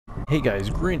Hey guys,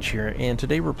 Grynch here, and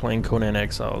today we're playing Conan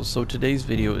Exiles. So today's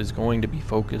video is going to be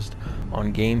focused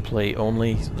on gameplay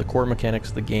only, the core mechanics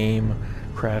of the game,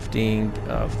 crafting,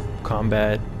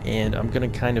 combat, and I'm going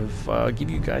to kind of give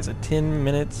you guys a 10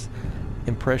 minutes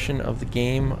impression of the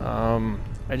game.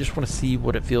 I just want to see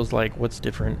what it feels like, what's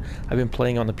different. I've been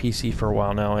playing on the PC for a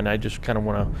while now, and I just kind of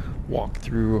want to walk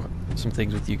through some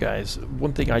things with you guys.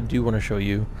 One thing I do want to show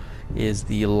you is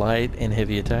the light and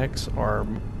heavy attacks are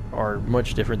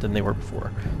much different than they were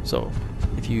before. So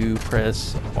if you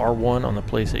press R1 on the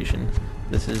PlayStation,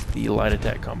 this is the light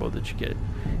attack combo that you get.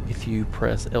 If you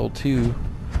press L2,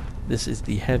 this is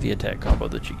the heavy attack combo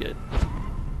that you get.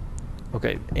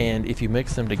 Okay, and if you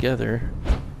mix them together,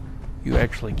 you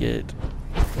actually get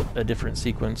a different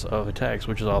sequence of attacks,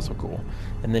 which is also cool.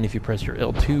 And then if you press your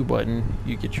L2 button,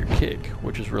 you get your kick,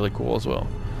 which is really cool as well.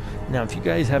 Now if you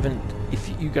guys haven't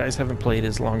played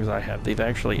as long as I have, they've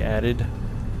actually added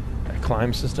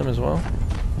climb system as well.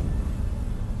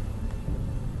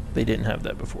 They didn't have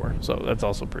that before, so that's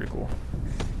also pretty cool.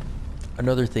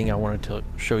 Another thing I wanted to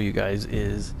show you guys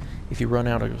is if you run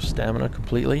out of stamina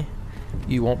completely,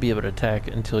 you won't be able to attack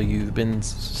until you've been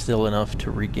still enough to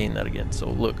regain that again.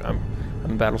 So look, I'm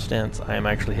in battle stance. I am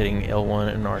actually hitting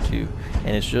L1 and R2,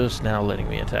 and it's just now letting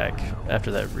me attack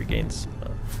after that regains,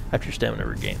 after your stamina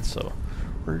regains. So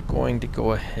we're going to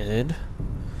go ahead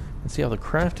and see how the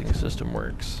crafting system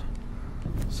works.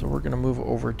 So we're going to move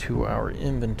over to our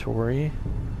inventory,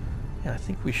 and I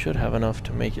think we should have enough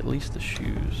to make at least the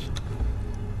shoes.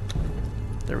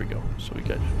 There we go. So we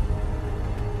got,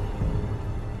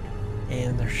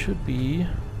 and there should be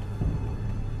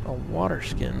a water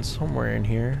skin somewhere in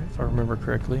here, if I remember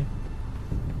correctly.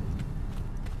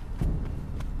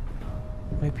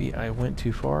 Maybe I went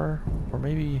too far, or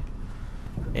maybe,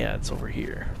 yeah, it's over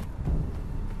here.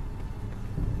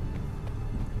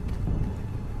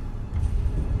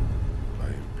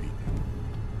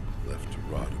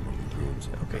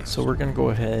 Okay, so we're gonna go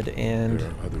ahead and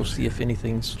we'll see if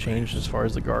anything's changed as far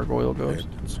as the gargoyle goes.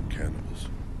 Bandits and cannibals,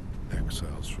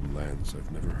 exiles from lands I've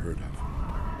never heard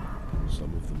of. Some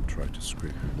of them try to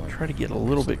scrape life. Try to get a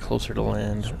little bit closer to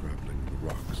land.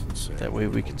 That way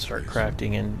we can start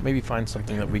crafting and maybe find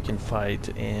something that we can fight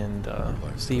and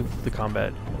see the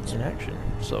combat in action.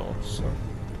 So. Sun,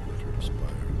 the glitter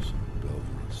spires,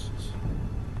 Belverus has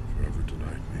forever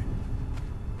denied me.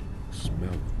 The smell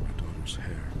of my daughter's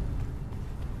hair.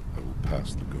 I will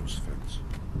pass the ghost fence,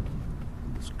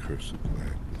 and this cursed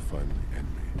land will finally end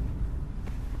me.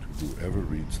 To whoever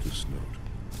reads this note,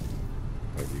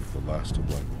 I leave the last of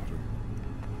my water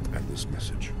and this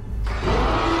message.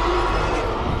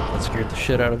 That scared the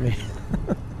shit out of me.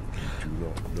 You do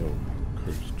not know how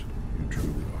cursed you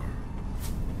truly are.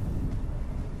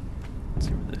 Let's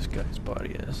see where this guy's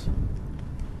body is.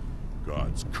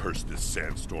 Gods curse this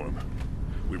sandstorm.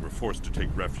 We were forced to take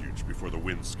refuge before the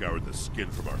wind scoured the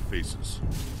skin from our faces.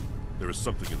 There is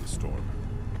something in the storm.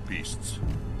 Beasts.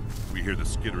 We hear the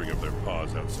skittering of their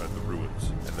paws outside the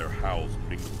ruins, and their howls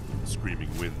mingle with the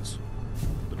screaming winds.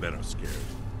 The men are scared.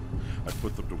 I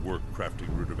put them to work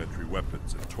crafting rudimentary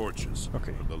weapons and torches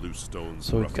from the loose stones.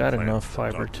 So we've got enough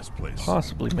fiber to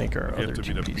possibly make our other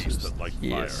two pieces.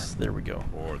 Yes, there we go.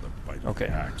 Or the bite okay,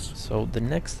 of the axe. So the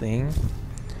next thing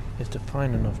is to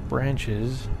find enough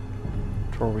branches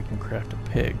where we can craft a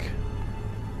pick.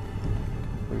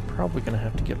 We're probably going to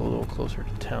have to get a little closer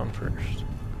to town first.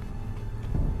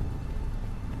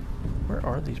 Where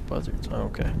are these buzzards? Oh,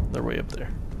 okay, they're way up there.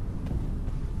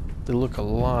 They look a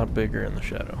lot bigger in the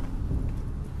shadow.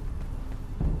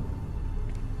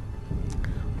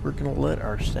 We're going to let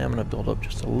our stamina build up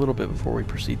just a little bit before we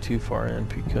proceed too far in,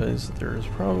 because there's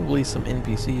probably some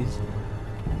NPCs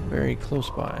very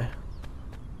close by.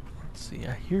 Let's see,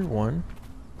 I hear one.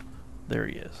 There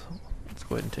he is. Let's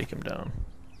go ahead and take him down.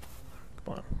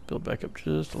 Come on, build back up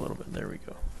just a little bit. There we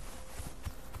go.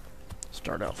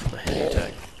 Start out for the heavy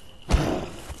attack.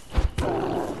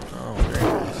 Oh, very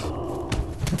nice.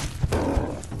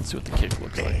 Let's see what the kick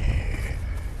looks like.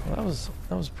 Well,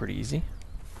 that was pretty easy.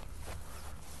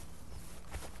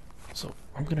 So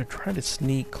I'm gonna try to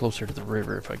sneak closer to the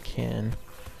river if I can,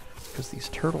 because these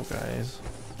turtle guys.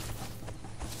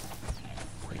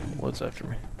 Wait, what's after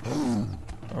me?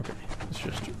 Okay, it's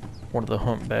just one of the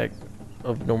humpback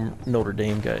of Notre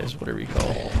Dame guys, whatever you call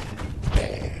it.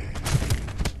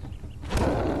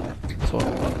 So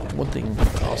one thing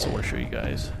I also want to show you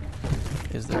guys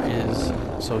is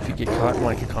so if you get caught in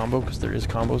like a combo, because there is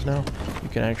combos now, you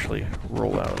can actually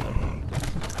roll out of them.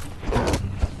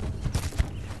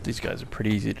 These guys are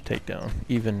pretty easy to take down,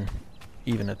 even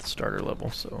at the starter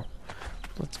level. So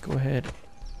let's go ahead,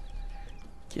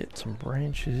 get some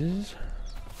branches.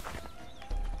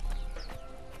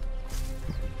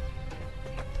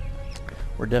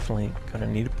 We're definitely gonna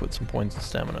need to put some points in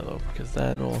stamina though, because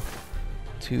that'll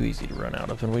too easy to run out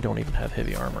of, and we don't even have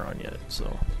heavy armor on yet,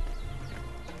 so.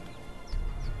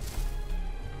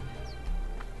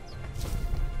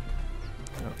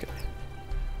 Okay.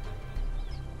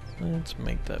 Let's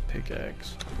make that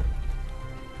pickaxe.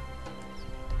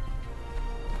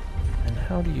 And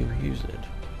how do you use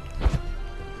it?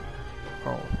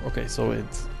 Oh, okay, so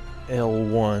it's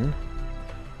L1,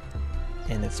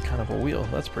 and it's kind of a wheel.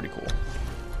 That's pretty cool.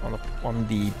 On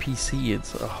the PC,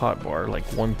 it's a hotbar, like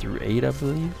 1 through 8, I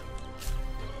believe.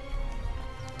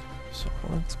 So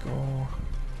let's go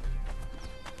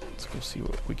see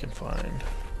what we can find.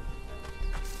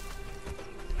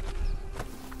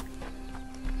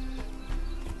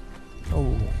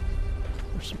 Oh,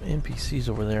 there's some NPCs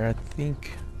over there. I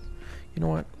think, you know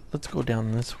what? Let's go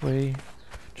down this way,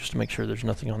 just to make sure there's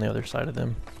nothing on the other side of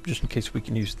them, just in case we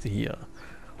can use the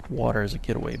water as a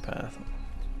getaway path.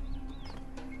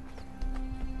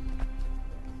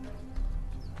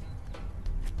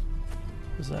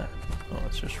 What is that? Oh,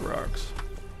 it's just rocks.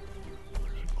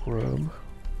 There's a grub.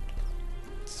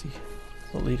 Let's see.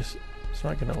 What lead us? It's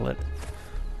not gonna let.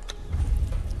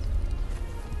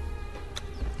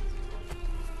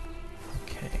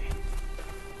 Okay.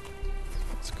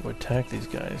 Let's go attack these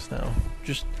guys now.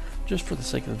 Just for the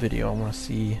sake of the video, I want to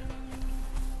see.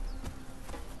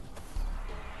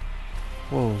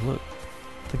 Whoa! Look.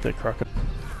 I think that crocodile.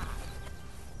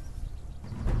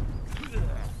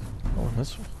 Oh, and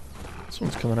this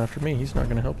one's coming after me. He's not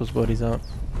going to help his buddies out.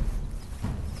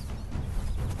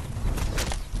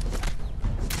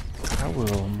 I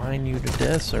will mine you to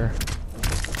death, sir.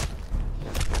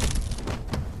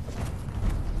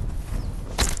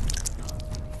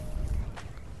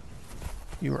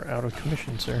 You are out of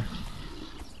commission, sir.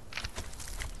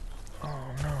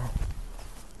 Oh no.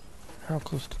 How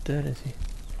close to dead is he?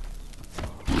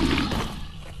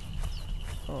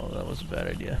 Oh, that was a bad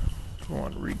idea. I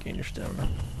want to regain your stamina.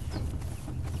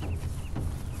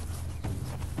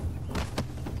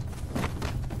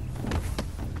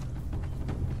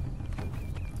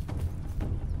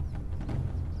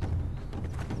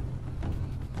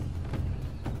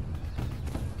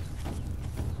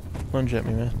 Lunge at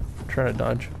me, man. Try to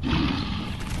dodge.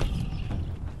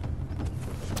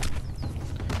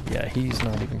 Yeah, he's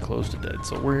not even close to dead,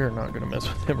 so we're not gonna mess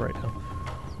with him right now.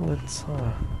 Let's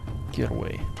get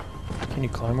away. Can you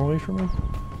climb away from him?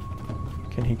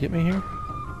 Can he get me here?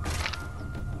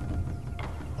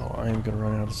 Oh, I am gonna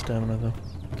run out of stamina though.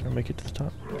 Can I make it to the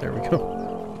top? There we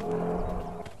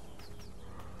go.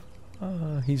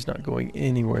 He's not going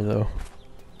anywhere though.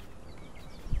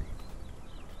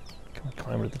 Can we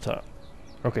climb to the top?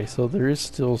 Okay, so there is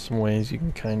still some ways you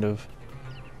can kind of...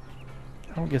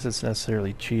 I don't guess it's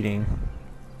necessarily cheating,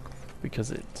 because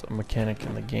it's a mechanic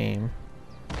in the game.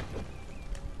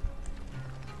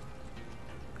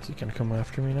 Is he gonna come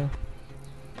after me now?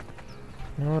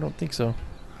 No, I don't think so.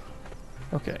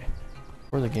 Okay,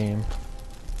 for the game.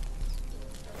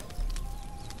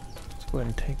 Let's go ahead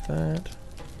and take that.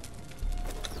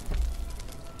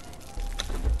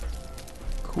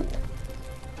 Cool.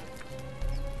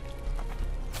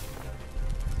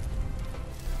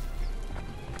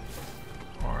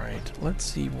 Let's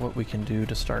see what we can do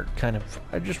to start kind of...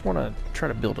 I just want to try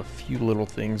to build a few little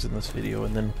things in this video,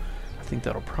 and then I think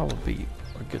that'll probably be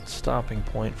a good stopping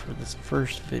point for this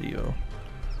first video.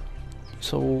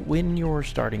 So when you're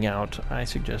starting out, I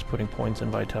suggest putting points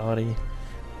in vitality,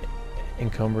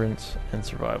 encumbrance, and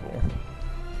survival.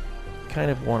 Kind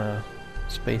of want to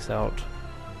space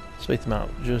them out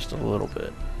just a little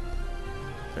bit.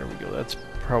 There we go, that's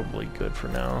probably good for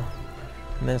now.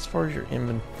 And then as far as your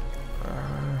inventory...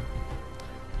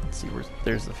 let's see,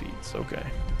 there's the feeds, okay.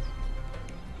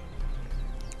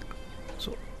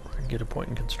 So we're gonna get a point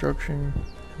in construction,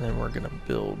 and then we're gonna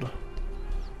build.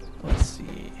 Let's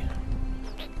see.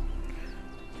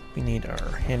 We need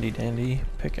our handy dandy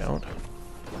pick out,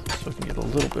 so we can get a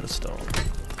little bit of stone.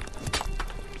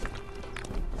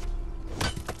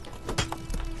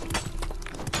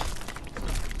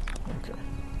 Okay.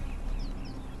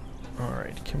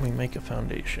 Alright, can we make a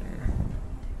foundation?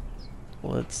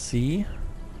 Let's see.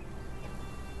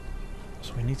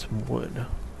 So we need some wood.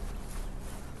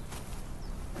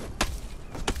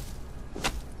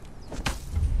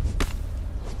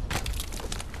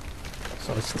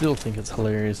 So I still think it's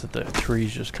hilarious that the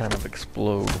trees just kind of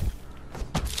explode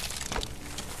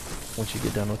once you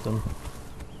get done with them.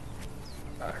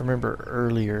 I remember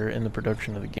earlier in the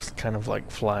production of the game, kind of like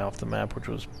fly off the map, which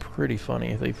was pretty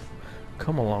funny. They've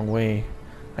come a long way.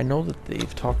 I know that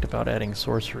they've talked about adding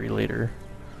sorcery later,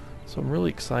 so I'm really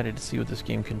excited to see what this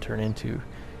game can turn into.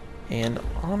 And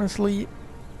honestly,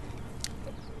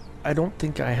 I don't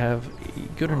think I have a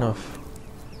good enough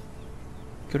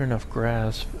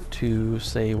grasp to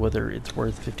say whether it's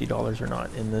worth $50 or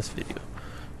not in this video.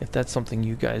 If that's something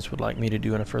you guys would like me to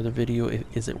do in a further video,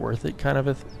 is it worth it kind of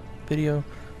a video,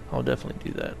 I'll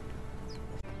definitely do that.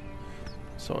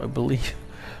 So I believe,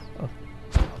 I'll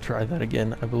try that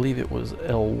again. I believe it was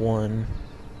L1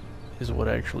 is what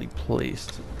actually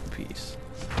placed the piece.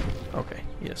 Okay,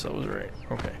 yes, I was right.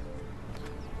 Okay.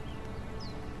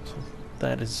 So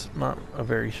that is not a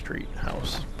very straight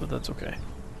house, but that's okay.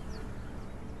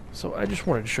 So I just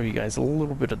wanted to show you guys a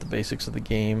little bit of the basics of the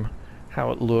game,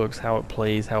 how it looks, how it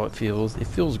plays, how it feels. It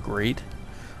feels great.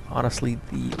 Honestly,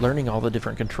 learning all the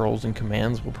different controls and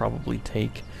commands will probably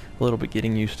take a little bit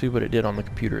getting used to, but it did on the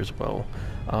computer as well.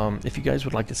 If you guys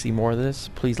would like to see more of this,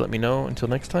 please let me know. Until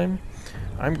next time,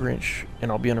 I'm Grynch,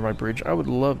 and I'll be under my bridge. I would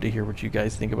love to hear what you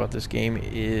guys think about this game.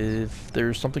 If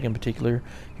there's something in particular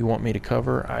you want me to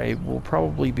cover, I will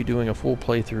probably be doing a full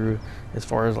playthrough as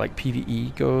far as like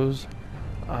PvE goes.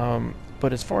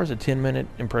 But as far as a 10-minute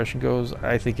impression goes,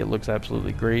 I think it looks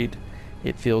absolutely great.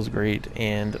 It feels great,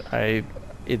 and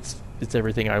it's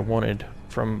everything I wanted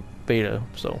from beta.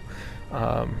 So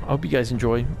I hope you guys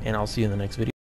enjoy, and I'll see you in the next video.